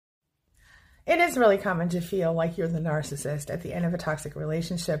It is really common to feel like you're the narcissist at the end of a toxic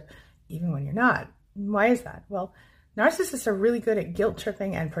relationship, even when you're not. Why is that? Well, narcissists are really good at guilt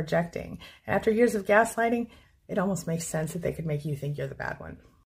tripping and projecting. And after years of gaslighting, it almost makes sense that they could make you think you're the bad one.